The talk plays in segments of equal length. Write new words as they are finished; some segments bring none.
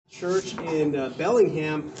church in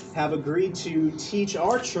Bellingham have agreed to teach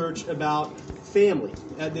our church about family.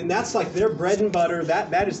 And that's like their bread and butter.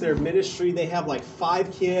 That is their ministry. They have like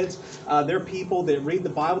 5 kids. They're people that read the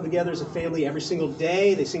Bible together as a family every single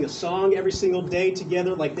day. They sing a song every single day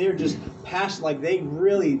together. Like they're just passionate. Like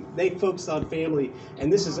they focus on family.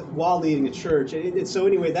 And this is while leading a church. And so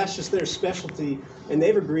anyway, that's just their specialty. And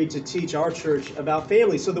they've agreed to teach our church about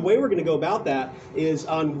family. So the way we're going to go about that is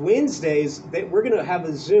on Wednesdays, we're going to have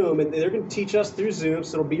a Zoom, and they're going to teach us through Zoom,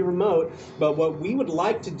 so it'll be remote. But what we would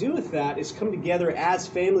like to do with that is come together as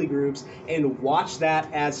family groups and watch that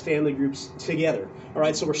as family groups together. All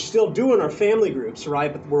right, so we're still doing our family groups,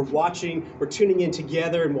 right? But we're tuning in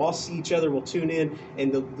together, and we'll all see each other. We'll tune in,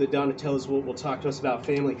 and the Donatellas will talk to us about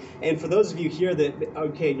family. And for those of you here that,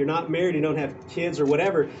 okay, you're not married, you don't have kids or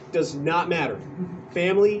whatever, does not matter.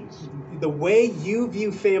 Family, the way you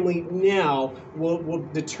view family now will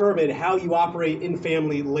determine how you operate in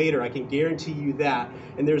family later. I can guarantee you that.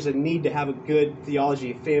 And there's a need to have a good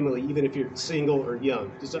theology of family, even if you're single or young.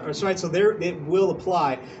 Right, so there it will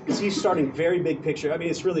apply, because he's starting very big picture. I mean,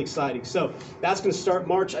 it's really exciting. So that's going to start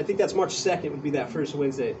March. I think that's March 2nd would be that first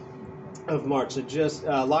Wednesday of March. So just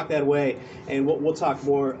lock that away, and we'll talk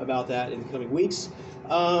more about that in the coming weeks.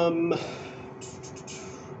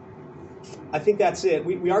 I think that's it.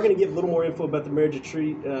 We are going to give a little more info about the marriage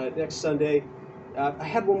retreat next Sunday. I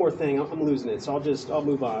had one more thing. I'm losing it, so I'll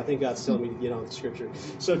move on. I think God's telling me to get on with Scripture.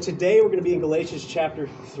 So today we're going to be in Galatians chapter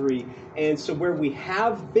 3, and so where we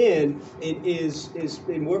have been is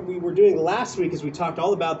in what we were doing last week, is we talked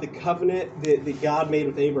all about the covenant that God made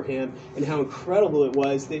with Abraham and how incredible it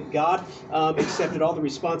was that God accepted all the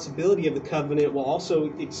responsibility of the covenant while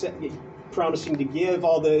also promising to give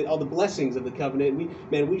all the blessings of the covenant.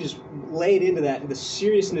 We just laid into that, the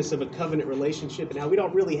seriousness of a covenant relationship, and how we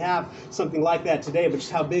don't really have something like that today, but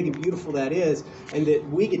just how big and beautiful that is, and that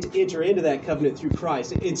we get to enter into that covenant through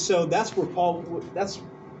Christ. And so that's where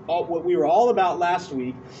what we were all about last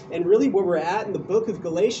week. And really where we're at in the book of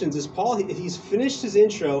Galatians is Paul, he's finished his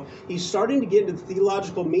intro, he's starting to get into the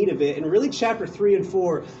theological meat of it, and really chapter 3 and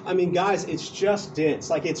 4, I mean, guys, it's just dense.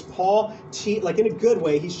 Like, it's Paul, like in a good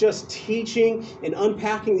way, he's just teaching and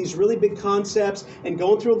unpacking these really big concepts and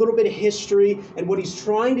going through a little bit of history, and what he's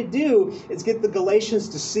trying to do is get the Galatians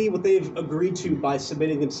to see what they've agreed to by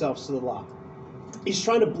submitting themselves to the law. He's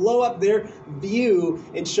trying to blow up their view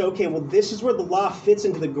and show, okay, well, this is where the law fits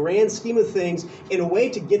into the grand scheme of things, in a way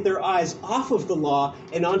to get their eyes off of the law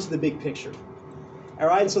and onto the big picture. All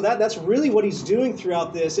right, and so that's really what he's doing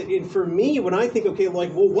throughout this. And for me, when I think, okay,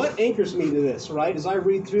 like, well, what anchors me to this, right, as I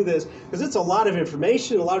read through this, because it's a lot of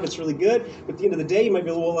information, a lot of it's really good, but at the end of the day, you might be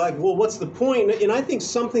well, what's the point? And I think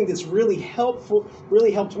something that's really helped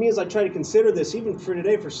me as I try to consider this, even for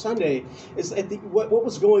today, for Sunday, is what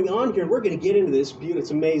was going on here. We're going to get into this. It's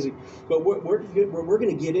amazing. But what we're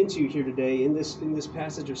going to get into here today in this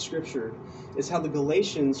passage of Scripture is how the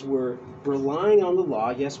Galatians were relying on the law.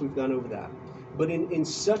 Yes, we've gone over that. But in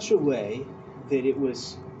such a way that it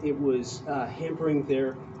was hampering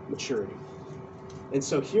their maturity. And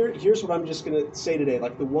so here's what I'm just going to say today.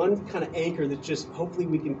 Like, the one kind of anchor that just hopefully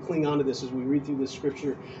we can cling on to this as we read through this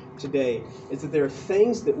Scripture today is that there are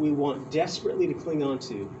things that we want desperately to cling on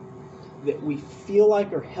to that we feel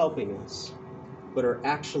like are helping us, but are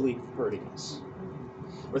actually hurting us.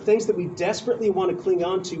 Or things that we desperately want to cling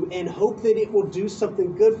on to and hope that it will do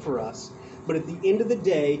something good for us, but at the end of the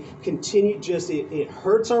day, it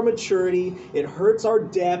hurts our maturity, it hurts our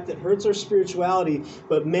depth, it hurts our spirituality,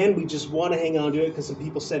 but man, we just want to hang on to it because some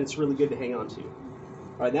people said it's really good to hang on to.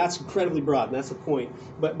 All right, that's incredibly broad, and that's the point.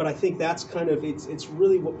 But I think that's kind of, it's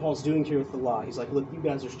really what Paul's doing here with the law. He's like, look, you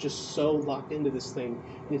guys are just so locked into this thing,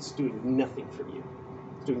 and it's doing nothing for you.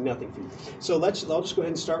 It's doing nothing for you. So I'll just go ahead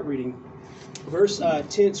and start reading. Verse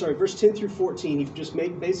 10 through 14, he just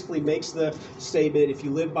basically makes the statement, if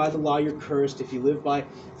you live by the law, you're cursed. If you live by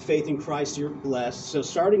faith in Christ, you're blessed. So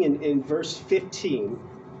starting in verse 15,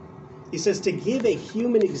 he says, to give a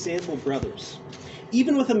human example, brothers,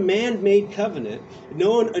 even with a man-made covenant,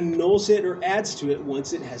 no one annuls it or adds to it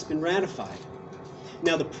once it has been ratified.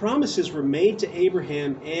 Now the promises were made to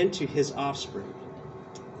Abraham and to his offspring.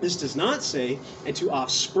 This does not say, and to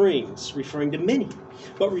offsprings, referring to many,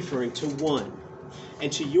 but referring to one,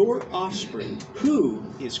 and to your offspring, who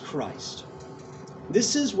is Christ.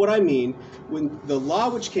 This is what I mean when the law,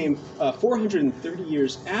 which came 430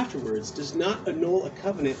 years afterwards, does not annul a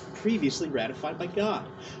covenant previously ratified by God,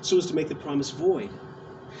 so as to make the promise void.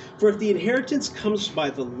 For if the inheritance comes by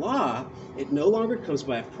the law, it no longer comes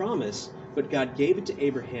by a promise, but God gave it to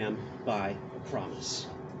Abraham by a promise.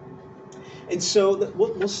 And so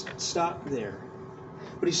we'll stop there.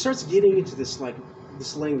 But he starts getting into this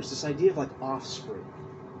this language, this idea of like offspring.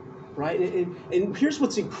 Right? And here's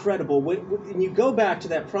what's incredible. When you go back to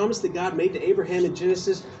that promise that God made to Abraham in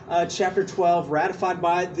Genesis chapter 12, ratified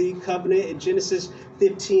by the covenant in Genesis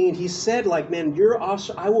 15, he said, like, man,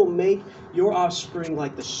 I will make your offspring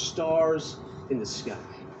like the stars in the sky.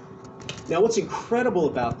 Now, what's incredible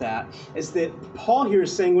about that is that Paul here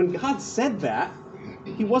is saying when God said that,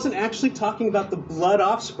 he wasn't actually talking about the blood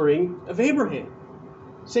offspring of Abraham.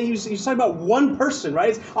 Say he was talking about one person, right?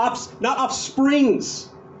 It's not offsprings.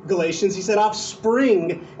 Galatians, he said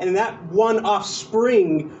offspring, and that one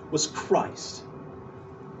offspring was Christ.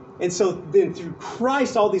 And so then through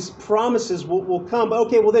Christ, all these promises will come. But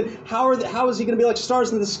okay, well then, how is he going to be like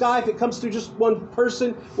stars in the sky if it comes through just one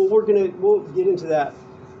person? Well, we'll get into that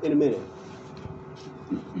in a minute.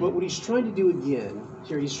 But what he's trying to do again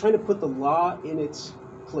here, he's trying to put the law in its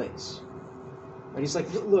place. Right? He's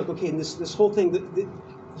like, look, okay, and this whole thing,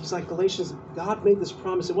 he's like, Galatians, God made this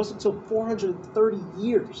promise. It wasn't until 430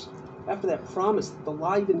 years after that promise that the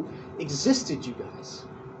law even existed, you guys.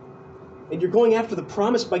 And you're going after the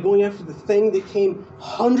promise by going after the thing that came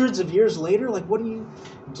hundreds of years later? Like, what are you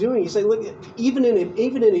doing? You say, look, even in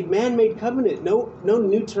a man-made covenant, no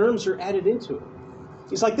new terms are added into it.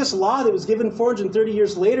 He's like, this law that was given 430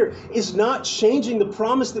 years later is not changing the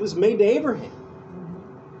promise that was made to Abraham.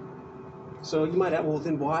 So you might ask, well,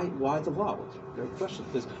 then why the law? Well, great question.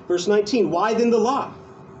 Verse 19, why then the law?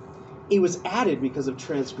 It was added because of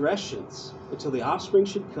transgressions until the offspring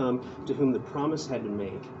should come to whom the promise had been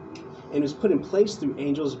made. And was put in place through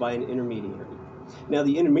angels by an intermediary. Now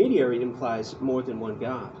the intermediary implies more than one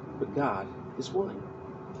God, but God is one.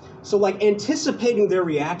 So like anticipating their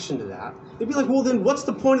reaction to that, they'd be like, well then what's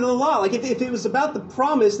the point of the law? Like if it was about the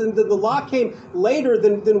promise and the law came later,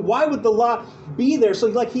 then why would the law be there? So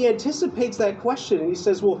like he anticipates that question and he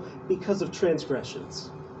says, well, because of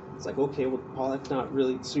transgressions. It's like, okay, well, Paul, that's not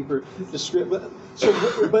really super descriptive.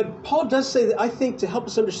 But Paul does say that, I think, to help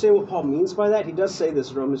us understand what Paul means by that, he does say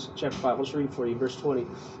this in Romans chapter 5. I'll just read for you, verse 20.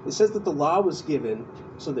 It says that the law was given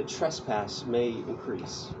so that trespass may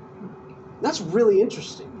increase. That's really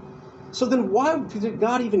interesting. So then why did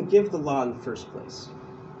God even give the law in the first place?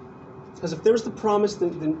 Because if there's the promise,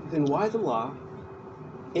 then why the law?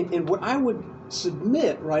 And what I would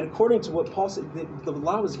submit, right, according to what Paul said, that the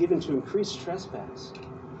law was given to increase trespass.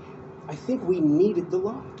 I think we needed the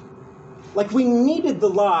law. Like we needed the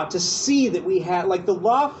law to see that we had, like the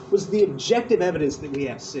law was the objective evidence that we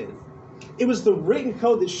have sin. It was the written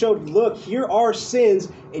code that showed, look, here are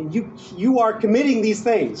sins, and you are committing these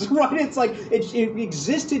things, right? It's like it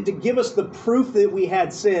existed to give us the proof that we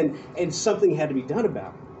had sin, and something had to be done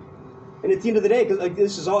about it. And at the end of the day, because like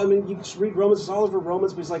this is all, I mean, you just read Romans, it's all over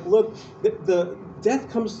Romans, but it's like, look, the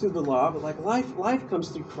death comes through the law, but like life comes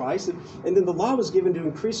through Christ, and then the law was given to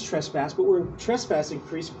increase trespass, but where trespass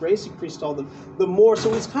increased, grace increased all the more.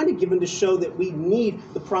 So it's kind of given to show that we need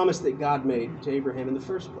the promise that God made to Abraham in the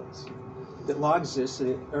first place, that law exists,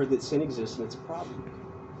 or that sin exists, and it's a problem.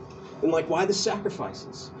 And like, why the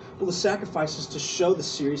sacrifices? Well, the sacrifices to show the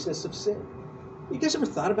seriousness of sin. You guys ever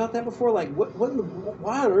thought about that before? Like,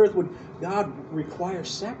 why on earth would God require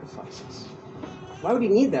sacrifices? Why would he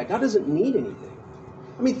need that? God doesn't need anything.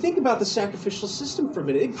 I mean, think about the sacrificial system for a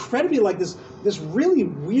minute. Incredibly like this really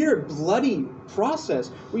weird, bloody process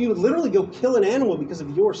where you would literally go kill an animal because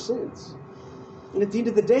of your sins. And at the end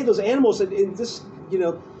of the day, those animals, and this,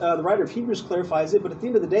 the writer of Hebrews clarifies it, but at the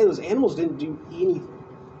end of the day, those animals didn't do anything.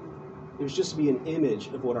 It was just to be an image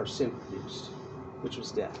of what our sin produced, which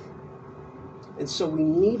was death. And so we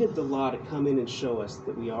needed the law to come in and show us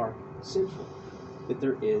that we are sinful, that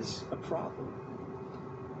there is a problem.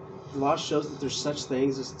 The law shows that there's such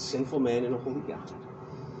things as sinful man and a holy God.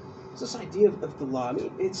 It's this idea of the law. I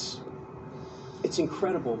mean, it's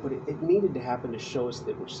incredible, but it needed to happen to show us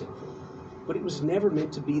that we're sinful. But it was never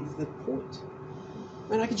meant to be the point.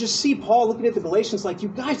 And I could just see Paul looking at the Galatians like, you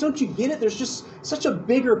guys, don't you get it? There's just such a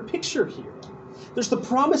bigger picture here. There's the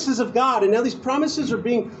promises of God, and now these promises are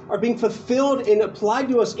being fulfilled and applied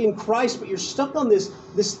to us in Christ, but you're stuck on this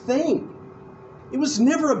thing. It was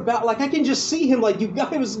never about, like, I can just see him like, you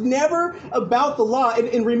guys, it was never about the law.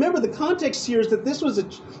 And remember, the context here is that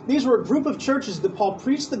these were a group of churches that Paul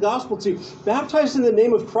preached the gospel to, baptized in the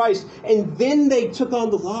name of Christ, and then they took on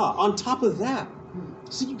the law on top of that.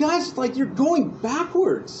 So you guys, like, you're going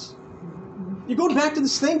backwards. You're going back to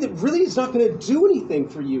this thing that really is not going to do anything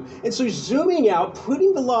for you. And so you're zooming out,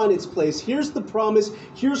 putting the law in its place. Here's the promise.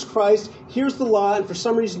 Here's Christ. Here's the law. And for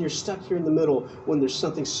some reason, you're stuck here in the middle when there's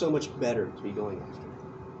something so much better to be going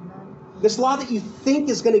after. This law that you think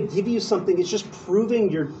is going to give you something is just proving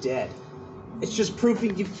you're dead. It's just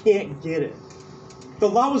proving you can't get it. The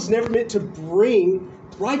law was never meant to bring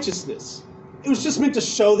righteousness. It was just meant to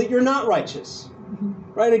show that you're not righteous.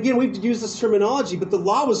 Right? Again, we've used this terminology, but the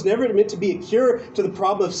law was never meant to be a cure to the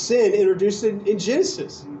problem of sin introduced in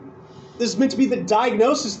Genesis. This is meant to be the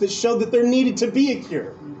diagnosis that showed that there needed to be a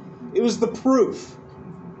cure. It was the proof.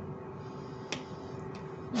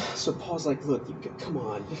 So Paul's like, look, come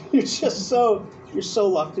on. You're so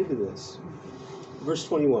locked into this. Verse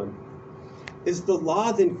 21. Is the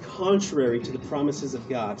law then contrary to the promises of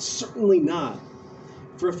God? Certainly not.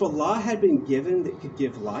 For if a law had been given that could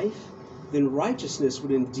give life, then righteousness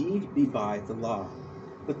would indeed be by the law.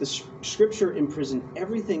 But the Scripture imprisoned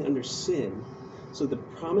everything under sin, so the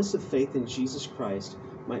promise of faith in Jesus Christ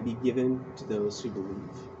might be given to those who believe.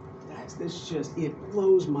 It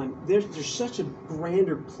blows my mind. There's such a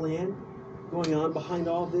grander plan going on behind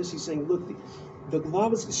all of this. He's saying, look, the law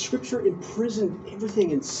was, Scripture imprisoned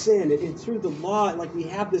everything in sin, and through the law, like we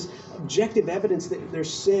have this objective evidence that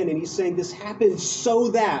there's sin, and he's saying this happened so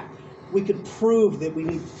that we could prove that we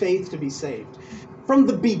need faith to be saved. From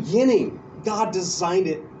the beginning, God designed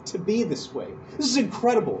it to be this way. This is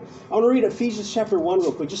incredible. I want to read Ephesians chapter 1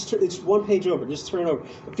 real quick. It's one page over. Just turn it over.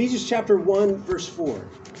 Ephesians chapter 1, verse 4.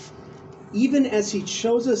 Even as he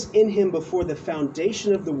chose us in him before the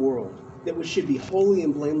foundation of the world, that we should be holy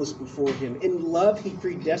and blameless before him. In love, he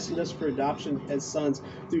predestined us for adoption as sons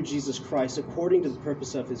through Jesus Christ, according to the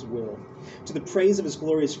purpose of his will, to the praise of his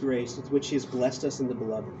glorious grace, with which he has blessed us in the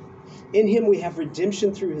beloved. In him we have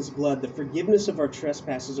redemption through his blood, the forgiveness of our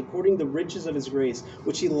trespasses, according to the riches of his grace,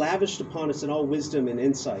 which he lavished upon us in all wisdom and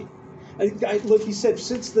insight. Look, he said,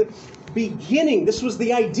 since the beginning, this was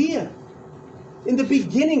the idea. In the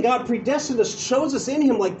beginning, God predestined us, chose us in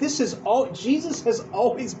him. Like this is all, Jesus has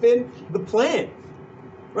always been the plan.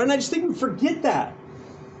 Right? And I just think we forget that.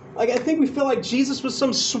 Like, I think we feel like Jesus was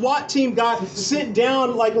some SWAT team guy sent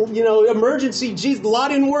down, like, emergency. Jesus, the law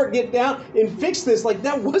didn't work. Get down and fix this. Like,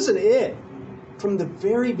 that wasn't it. From the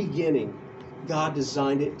very beginning, God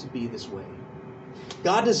designed it to be this way.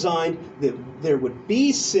 God designed that there would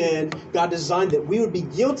be sin. God designed that we would be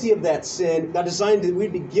guilty of that sin. God designed that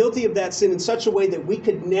we'd be guilty of that sin in such a way that we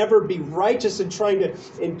could never be righteous in trying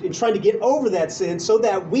to get over that sin, so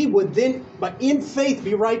that we would then, but in faith,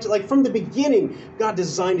 be righteous. Like from the beginning, God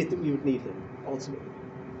designed it that we would need him, ultimately.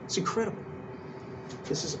 It's incredible.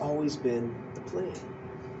 This has always been the plan.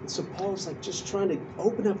 And so Paul's like just trying to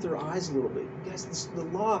open up their eyes a little bit. Guys, the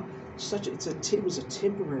law, it was a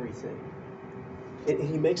temporary thing. And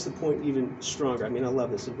he makes the point even stronger. I mean, I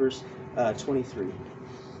love this. In verse 23.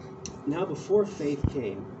 Now before faith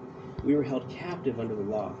came, we were held captive under the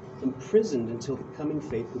law, imprisoned until the coming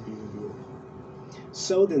faith would be revealed.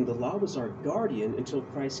 So then the law was our guardian until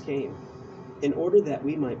Christ came, in order that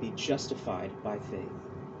we might be justified by faith.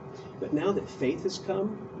 But now that faith has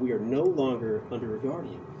come, we are no longer under a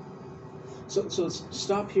guardian. So let's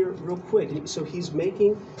stop here real quick. So he's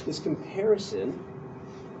making this comparison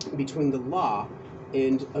between the law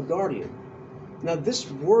and a guardian. Now this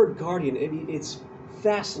word guardian, it's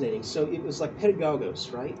fascinating. So it was like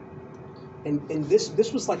pedagogos, right? And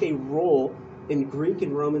this was like a role in Greek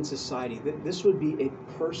and Roman society. This would be a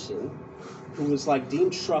person who was like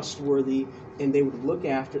deemed trustworthy, and they would look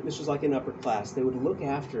after, this was like an upper class, they would look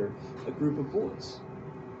after a group of boys.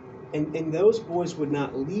 And those boys would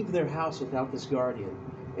not leave their house without this guardian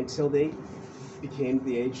until they became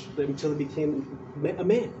a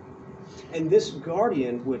man. And this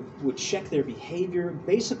guardian would check their behavior,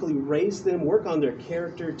 basically raise them, work on their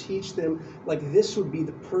character, teach them. Like this would be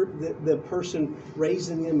the person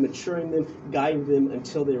raising them, maturing them, guiding them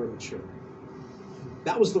until they were mature.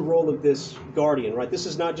 That was the role of this guardian, right? This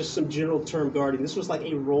is not just some general term guardian. This was like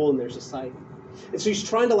a role in their society. And so he's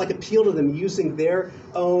trying to like appeal to them using their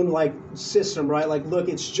own like system, right? Like, look,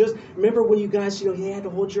 it's just, remember when you guys, he had to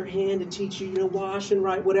hold your hand to teach you, wash and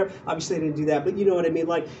right, whatever. Obviously they didn't do that, but you know what I mean?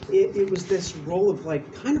 Like it was this role of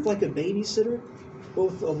like, kind of like a babysitter, but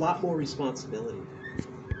with a lot more responsibility.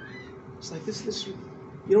 It's like this, you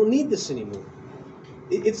don't need this anymore.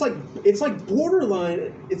 It's like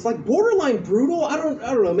borderline brutal. I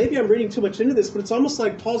don't know. Maybe I'm reading too much into this, but it's almost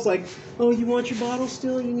like Paul's like, oh, you want your bottle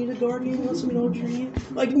still? You need a guardian? You want somebody to hold your hand?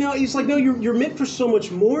 Like no, he's like, no, you're meant for so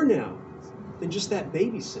much more now than just that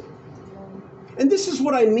babysitter. And this is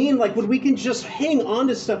what I mean, like when we can just hang on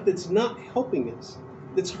to stuff that's not helping us,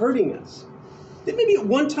 that's hurting us. That maybe at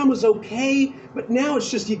one time was okay, but now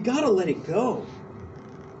it's just you gotta let it go.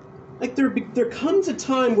 Like there comes a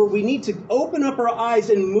time where we need to open up our eyes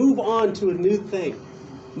and move on to a new thing.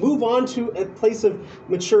 Move on to a place of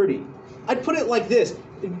maturity. I'd put it like this.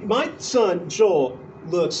 My son, Joel,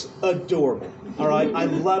 looks adorable. All right, I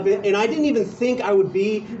love it, and I didn't even think I would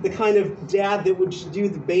be the kind of dad that would do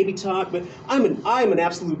the baby talk. But I'm an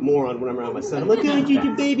absolute moron when I'm around my son. I'm like, oh,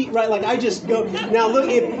 you baby, right? Like I just go. Now look,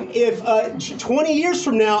 if 20 years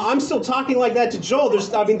from now I'm still talking like that to Joel, there's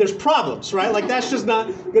problems, right? Like that's just not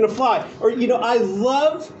gonna fly. Or I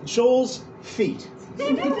love Joel's feet.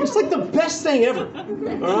 It's like the best thing ever.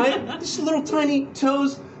 All right, just little tiny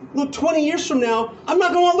toes. Look, 20 years from now, I'm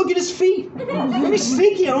not going to want to look at his feet. Maybe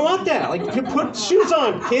stinky. I don't want that. Like, put shoes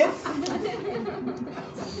on, kid.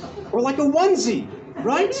 Or like a onesie,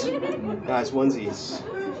 right? Guys, onesies.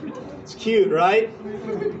 It's cute, right?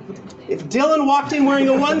 If Dylan walked in wearing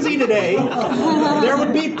a onesie today, there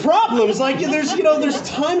would be problems. Like, there's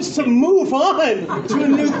times to move on to a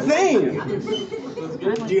new thing.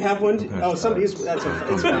 Do you have one? Oh, somebody's. That's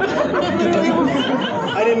okay. It's fine.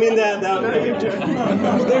 I didn't mean that.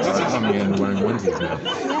 Wearing onesies now.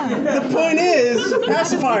 The point is,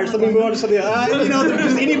 pacifiers. Let me move on to something else.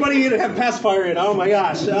 Does anybody have pacifier in? Oh my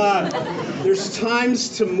gosh. There's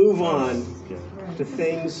times to move on to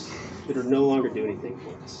things that are no longer doing anything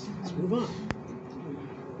for us. Let's move on.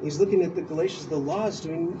 He's looking at the Galatians. The law is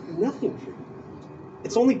doing nothing for you.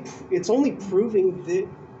 It's only proving that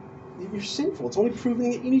you're sinful. It's only proving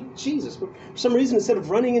that you need Jesus. But for some reason, instead of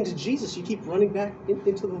running into Jesus, you keep running back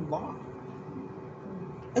into the law.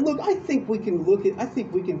 And look, I think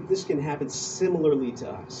this can happen similarly to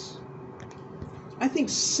us. I think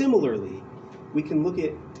similarly, we can look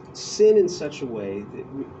at sin in such a way that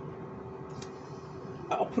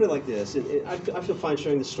I'll put it like this, and I feel fine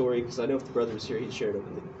sharing the story because I know if the brother was here, he'd share it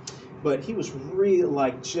openly. But he was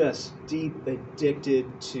really just deep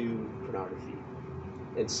addicted to pornography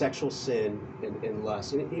and sexual sin and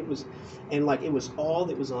lust, and it was all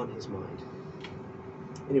that was on his mind,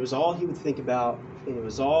 and it was all he would think about, and it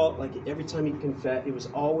was all like every time he'd confess, it was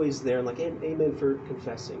always there, and like amen for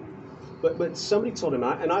confessing. But somebody told him,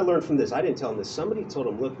 and I learned from this. I didn't tell him this. Somebody told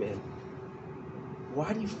him, look, man,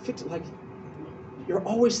 why do you fix it? Like you're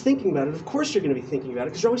always thinking about it. Of course you're going to be thinking about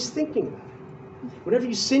it because you're always thinking about it. Whenever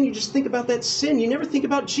you sin, you just think about that sin. You never think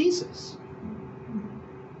about Jesus.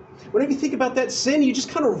 Whenever you think about that sin, you just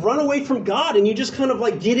kind of run away from God and you just kind of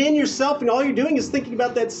like get in yourself and all you're doing is thinking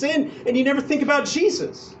about that sin and you never think about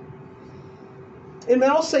Jesus. And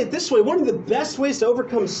man, I'll say it this way. One of the best ways to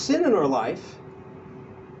overcome sin in our life,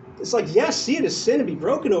 it's like, yes, see it as sin and be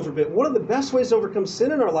broken over, but one of the best ways to overcome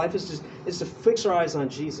sin in our life is to fix our eyes on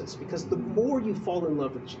Jesus. Because the more you fall in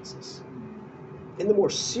love with Jesus and the more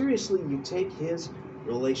seriously you take his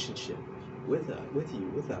relationship with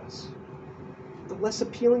us, the less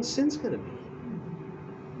appealing sin's going to be.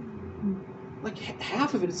 Like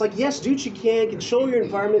half of it, it's like, yes, do what you can, control your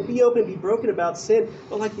environment, be open, be broken about sin,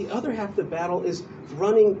 but like the other half of the battle is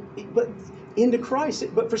running into Christ.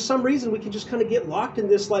 But for some reason, we can just kind of get locked in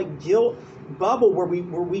this like guilt bubble where we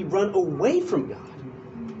run away from God.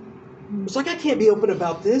 It's like, I can't be open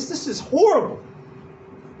about this. This is horrible.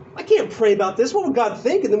 I can't pray about this. What would God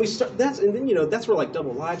think? And then that's where like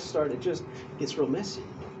double lives start. It just gets real messy.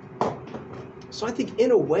 So I think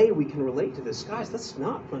in a way we can relate to this. Guys, let's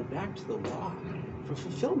not run back to the law for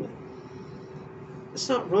fulfillment. Let's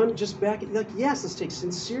not run just back. Like, yes, let's take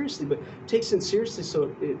sin seriously, but take sin seriously so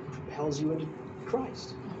it propels you into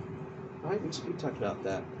Christ. All right? We talked about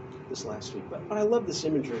that this last week. But I love this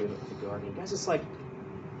imagery of the garden. Guys, it's like,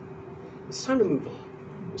 it's time to move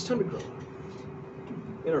on. It's time to grow up.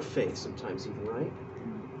 In our faith sometimes even, right?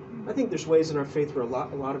 I think there's ways in our faith where a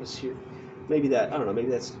lot of us here, maybe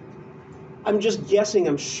that's, I'm just guessing,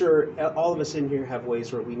 I'm sure all of us in here have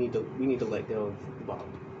ways where we need to let go of the bottle,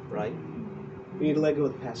 right? We need to let go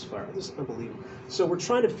of the pacifier. This is unbelievable. So we're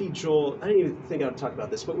trying to feed Joel, I didn't even think I would talk about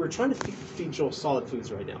this, but we're trying to feed Joel solid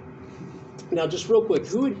foods right now. Now, just real quick,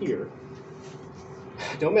 who in here,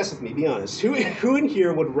 don't mess with me, be honest, who in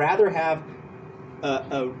here would rather have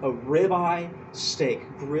a ribeye steak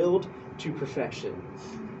grilled to perfection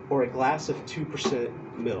or a glass of 2%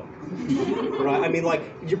 milk, right? I mean, like,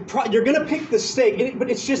 you're gonna pick the steak, but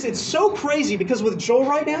it's so crazy because with Joel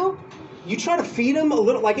right now, you try to feed him a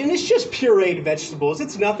little, like, and it's just pureed vegetables.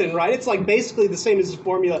 It's nothing, right? It's like basically the same as his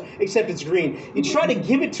formula, except it's green. You try to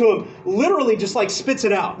give it to him, literally just like spits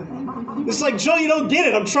it out. It's like, Joel, you don't get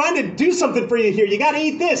it. I'm trying to do something for you here. You got to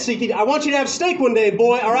eat this. So I want you to have steak one day,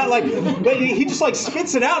 boy. All right, like, but he just like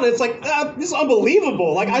spits it out, and it's like, this is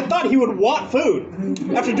unbelievable. Like, I thought he would want food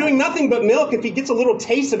after doing nothing but milk. If he gets a little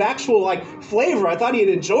taste of actual like flavor, I thought he'd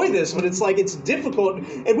enjoy this. But it's like it's difficult,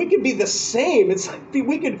 and we could be the same. It's like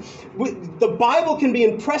the Bible can be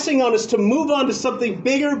impressing on us to move on to something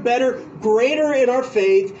bigger, better, greater in our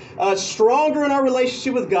faith, stronger in our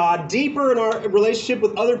relationship with God, deeper in our relationship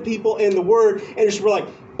with other people and the Word, and just we're like,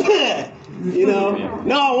 you know,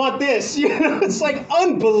 no, I want this. You know, it's like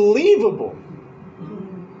unbelievable.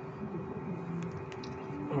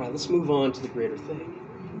 All right, let's move on to the greater thing.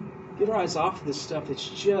 Get our eyes off of this stuff.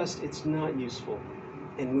 It's not useful,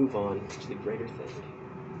 and move on to the greater thing.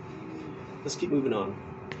 Let's keep moving on.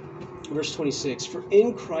 Verse 26, for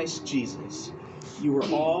in Christ Jesus you are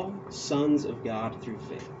all sons of God through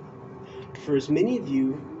faith. For many of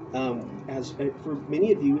you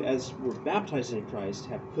as were baptized into Christ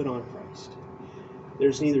have put on Christ.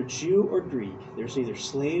 There's neither Jew or Greek, there's neither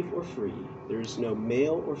slave or free, there is no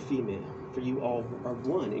male or female, for you all are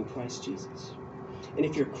one in Christ Jesus. And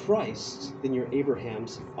if you're Christ, then you're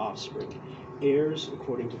Abraham's offspring, heirs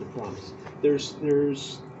according to the promise. There's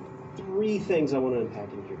three things I want to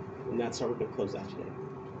unpack in here, and that's how we're going to close out today.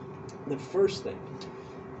 The first thing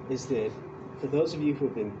is that for those of you who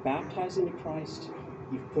have been baptized into Christ,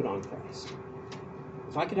 you've put on Christ.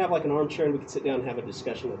 If I could have like an armchair and we could sit down and have a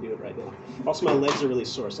discussion, I'd do it right now. Also, my legs are really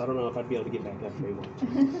sore, so I don't know if I'd be able to get back up very well.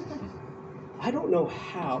 I don't know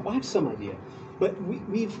how. Well, I have some idea. But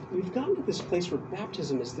we've gotten to this place where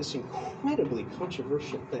baptism is this incredibly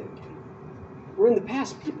controversial thing. Where in the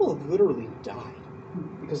past, people have literally died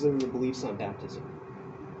because of their beliefs on baptism.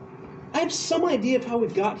 I have some idea of how we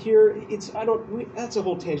got here. That's a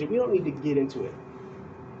whole tangent. We don't need to get into it.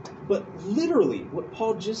 But literally, what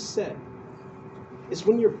Paul just said is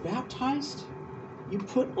when you're baptized, you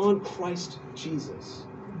put on Christ Jesus.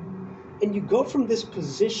 And you go from this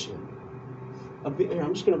position. Here,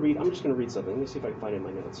 I'm just going to read something. Let me see if I can find it in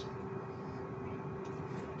my notes.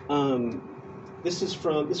 This is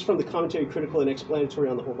from the Commentary Critical and Explanatory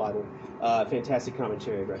on the Whole Bible. Fantastic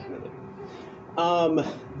commentary, I'd recommend it.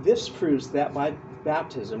 This proves that by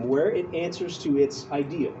baptism, where it answers to its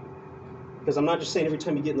ideal, because I'm not just saying every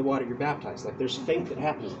time you get in the water you're baptized. Like there's faith that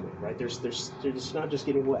happens in it, right? It's not just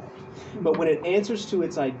getting wet. But when it answers to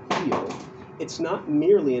its ideal, it's not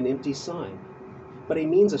merely an empty sign, but it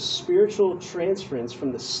means a spiritual transference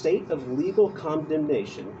from the state of legal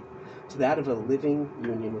condemnation to that of a living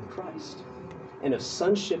union with Christ, and of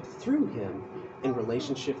sonship through him in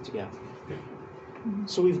relationship to God.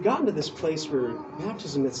 So we've gotten to this place where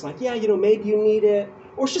baptism, it's like, yeah, maybe you need it,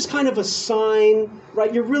 or it's just kind of a sign,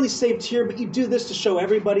 right? You're really saved here, but you do this to show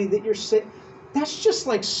everybody that you're saved. That's just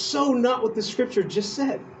like so not what the scripture just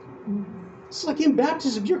said. It's like in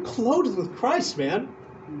baptism, you're clothed with Christ, man.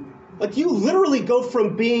 Like you literally go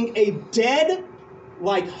from being a dead,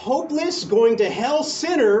 like hopeless, going to hell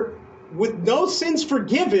sinner with no sins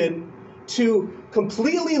forgiven to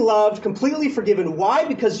completely loved, completely forgiven. Why?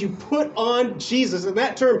 Because you put on Jesus. And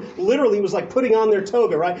that term literally was like putting on their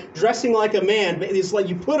toga, right? Dressing like a man. But it's like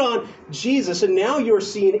you put on Jesus, and now you're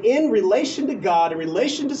seen in relation to God, in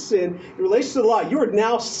relation to sin, in relation to the law. You are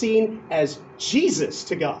now seen as Jesus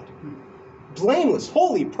to God. Blameless,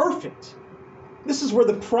 holy, perfect. This is where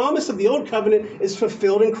the promise of the old covenant is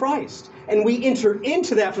fulfilled in Christ. And we enter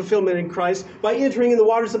into that fulfillment in Christ by entering in the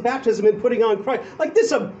waters of baptism and putting on Christ. Like this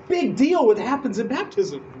is a big deal what happens in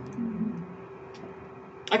baptism.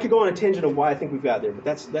 I could go on a tangent of why I think we've got there, but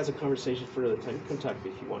that's a conversation for another time. Come talk to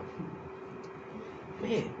me if you want.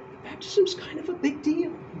 Man, baptism's kind of a big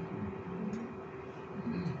deal.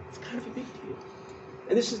 It's kind of a big deal.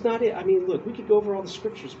 And this is not it. I mean, look, we could go over all the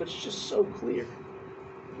scriptures, but it's just so clear.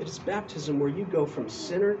 It is baptism where you go from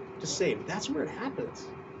sinner to saved. That's where it happens.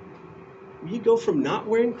 You go from not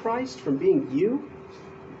wearing Christ, from being you,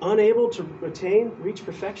 unable to reach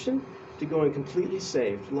perfection, to going completely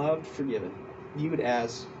saved, loved, forgiven, viewed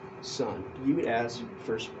as son, viewed as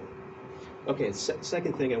firstborn. Okay,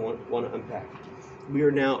 second thing I want to unpack. We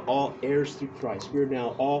are now all heirs through Christ. We are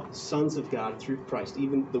now all sons of God through Christ,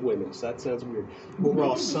 even the women. So that sounds weird. But we're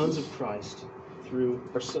all sons of Christ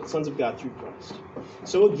sons of God through Christ.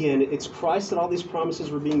 So again, it's Christ that all these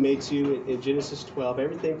promises were being made to in Genesis 12.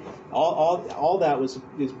 Everything, all that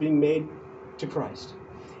is being made to Christ.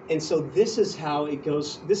 And so this is how it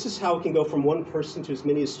goes. This is how it can go from one person to as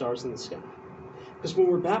many as stars in the sky. Because when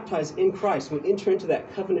we're baptized in Christ, when we enter into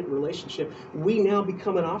that covenant relationship, we now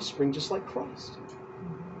become an offspring just like Christ.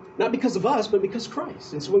 Not because of us, but because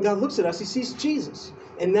Christ. And so when God looks at us, he sees Jesus.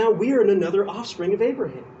 And now we are another offspring of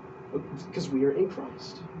Abraham. Because we are in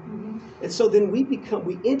Christ. Mm-hmm. And so then we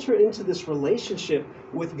enter into this relationship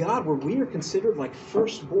with God where we are considered like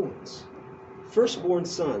firstborn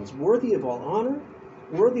sons, worthy of all honor,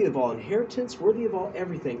 worthy of all inheritance, worthy of all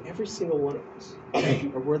everything. Every single one of us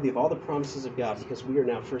are worthy of all the promises of God because we are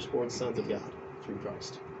now firstborn sons of God through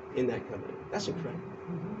Christ in that covenant. That's incredible.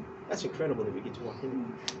 Mm-hmm. That's incredible that we get to walk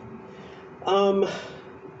in.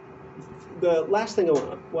 The last thing I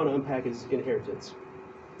want to unpack is inheritance.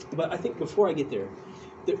 But I think before I get there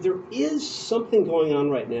is something going on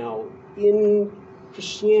right now in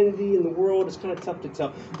Christianity, in the world. It's kind of tough to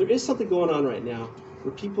tell. There is something going on right now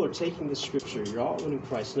where people are taking this scripture, you're all one in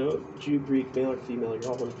Christ, no Jew, Greek, male or female, you're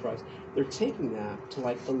all one in Christ. They're taking that to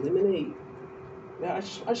like eliminate, I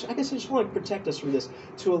guess I just want to protect us from this,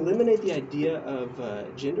 to eliminate the idea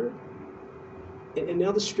of gender. And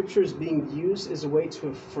now the scripture is being used as a way to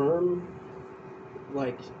affirm,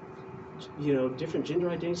 like, different gender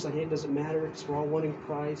identities, like, hey, it doesn't matter because we're all one in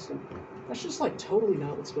Christ. And that's just like totally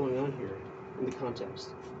not what's going on here in the context.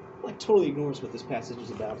 Like totally ignores what this passage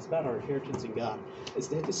is about. It's about our inheritance in God.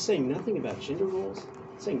 It's saying nothing about gender roles.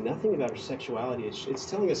 It's saying nothing about our sexuality. It's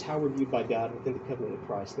telling us how we're viewed by God within the covenant of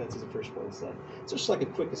Christ. And that's the first point it's like. So just like a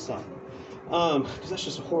quick aside, because that's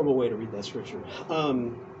just a horrible way to read that scripture.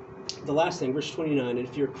 The last thing, verse 29, and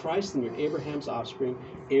if you're Christ, then you're Abraham's offspring,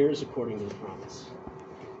 heirs according to the promise.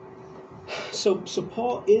 So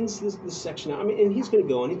Paul ends this section out. And he's going to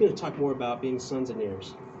go on. He's going to talk more about being sons and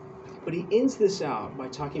heirs. But he ends this out by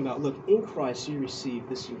talking about, look, in Christ you receive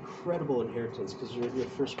this incredible inheritance because you're your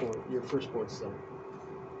firstborn son.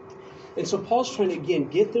 And so Paul's trying to, again,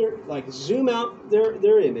 get their, like, zoom out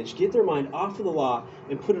their image, get their mind off of the law,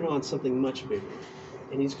 and put it on something much bigger.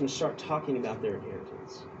 And he's going to start talking about their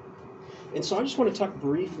inheritance. And so I just want to talk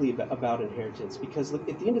briefly about inheritance because, look,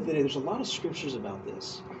 at the end of the day, there's a lot of scriptures about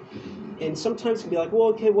this. And sometimes it can be like, well,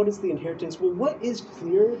 okay, what is the inheritance? Well, what is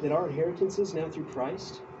clear that our inheritance is now through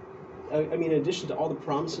Christ? I mean, in addition to all the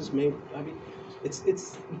promises made,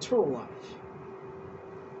 it's eternal life.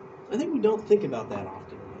 I think we don't think about that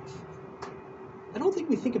often enough. I don't think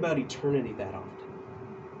we think about eternity that often.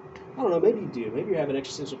 I don't know, maybe you do. Maybe you're having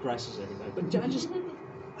existential crisis every night. But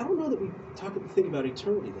I don't know that we think about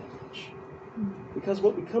eternity that much. Because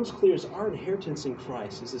what becomes clear is our inheritance in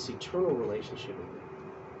Christ is this eternal relationship with Him.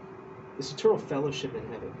 This eternal fellowship in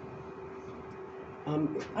heaven.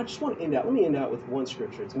 I just want to let me end out with one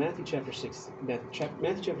scripture. It's Matthew chapter 6, verse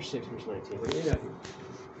 19. We're going to end out here.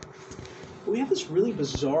 We have this really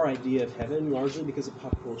bizarre idea of heaven, largely because of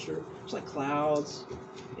pop culture. It's like clouds,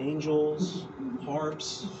 angels,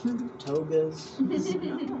 harps, togas,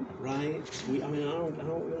 right? I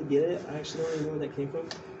don't really get it. I actually don't even know where that came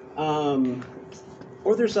from.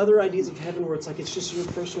 Or there's other ideas of heaven where it's like it's just your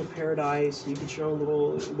personal paradise. You get your own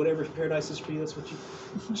little, whatever paradise is for you, that's what you...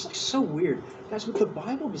 It's like so weird. Guys, what the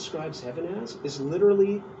Bible describes heaven as is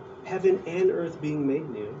literally heaven and earth being made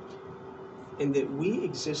new. And that we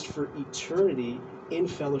exist for eternity in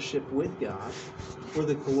fellowship with God. Where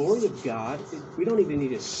the glory of God, we don't even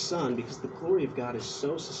need His Son because the glory of God is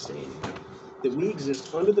so sustaining. That we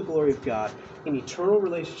exist under the glory of God in eternal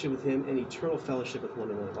relationship with Him and eternal fellowship with one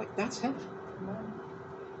another. Like, that's heaven.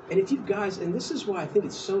 And if you guys, and this is why I think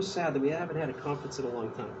it's so sad that we haven't had a conference in a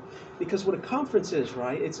long time. Because what a conference is,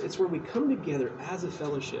 right, it's where we come together as a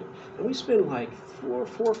fellowship. And we spend like 4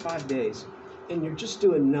 or 5 days, and you're just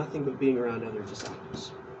doing nothing but being around other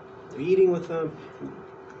disciples. You're eating with them,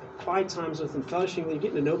 quiet times with them, fellowshipping, you're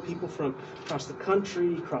getting to know people from across the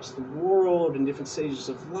country, across the world, in different stages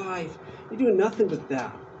of life. You're doing nothing but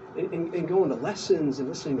that. And going to lessons and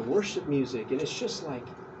listening to worship music. And it's just like,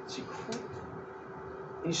 it's incredible.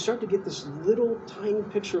 And you start to get this little tiny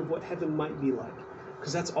picture of what heaven might be like.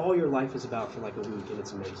 Because that's all your life is about for like a week, and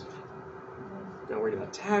it's amazing. You're not worried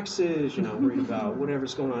about taxes, you're not worried about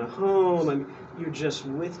whatever's going on at home. I mean, you're just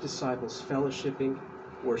with disciples, fellowshipping,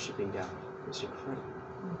 worshiping God. It's incredible.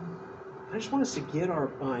 I just want us to get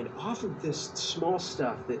our mind off of this small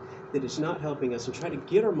stuff that is not helping us and try to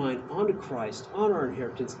get our mind onto Christ, on our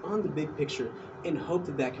inheritance, on the big picture, and hope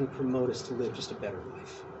that can promote us to live just a better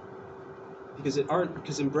life.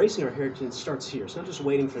 Because embracing our heritage starts here. It's not just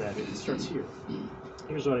waiting for that. It starts here.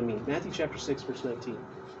 Here's what I mean. Matthew chapter 6, verse 19.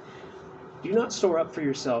 Do not store up for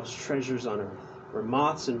yourselves treasures on earth, where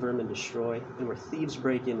moths and vermin destroy, and where thieves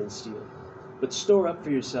break in and steal. But store up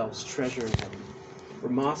for yourselves treasure in heaven,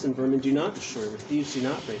 where moths and vermin do not destroy, where thieves do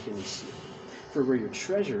not break in and steal. For where your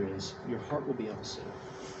treasure is, your heart will be also.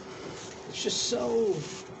 It's just so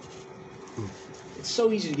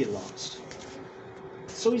easy to get lost.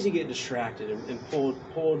 So easy to get distracted and pulled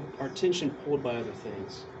our attention pulled by other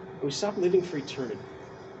things. And we stop living for eternity.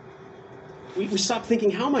 We stop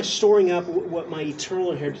thinking, how am I storing up what my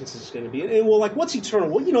eternal inheritance is going to be? And well, like, what's eternal?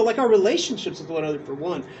 Well, like our relationships with one another for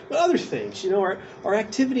one, but other things, our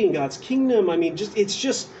activity in God's kingdom. I mean,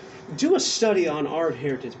 just do a study on our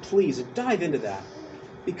inheritance, please, and dive into that.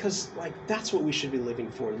 Because, like, that's what we should be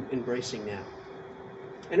living for and embracing now.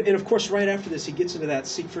 And of course, right after this, he gets into that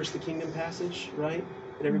seek first the kingdom passage, right?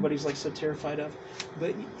 that everybody's like so terrified of.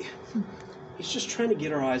 But he's just trying to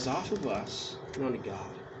get our eyes off of us and onto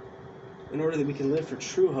God, in order that we can live for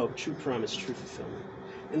true hope, true promise, true fulfillment.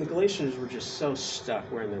 And the Galatians were just so stuck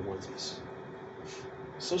wearing their onesies,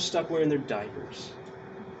 so stuck wearing their diapers,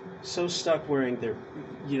 so stuck wearing their,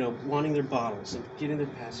 wanting their bottles and getting their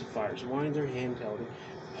pacifiers, wanting their handheld. And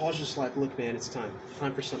Paul's just like, look, man, it's time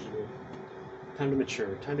for something new, time to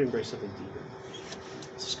mature, time to embrace something deeper.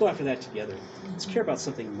 Let's go after that together. Let's care about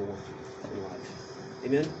something more in life.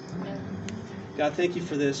 Amen? God, thank you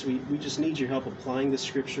for this. We just need your help applying the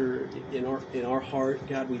scripture in our heart.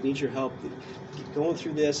 God, we need your help going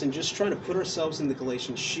through this and just trying to put ourselves in the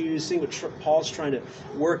Galatians' shoes, seeing what Paul's trying to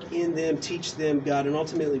work in them, teach them, God, and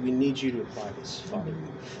ultimately we need you to apply this, Father.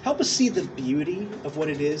 Help us see the beauty of what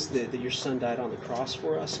it is that your Son died on the cross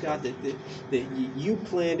for us, God, that you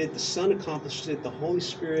planned it, the Son accomplished it, the Holy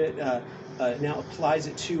Spirit now applies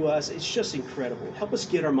it to us. It's just incredible. Help us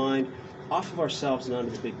get our mind off of ourselves and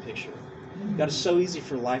onto the big picture. God, it's so easy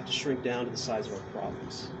for life to shrink down to the size of our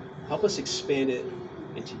problems. Help us expand it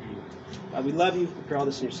into you. God, we love you. We pray all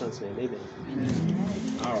this in your Son's name.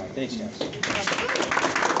 Amen. All right. Thanks,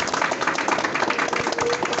 guys.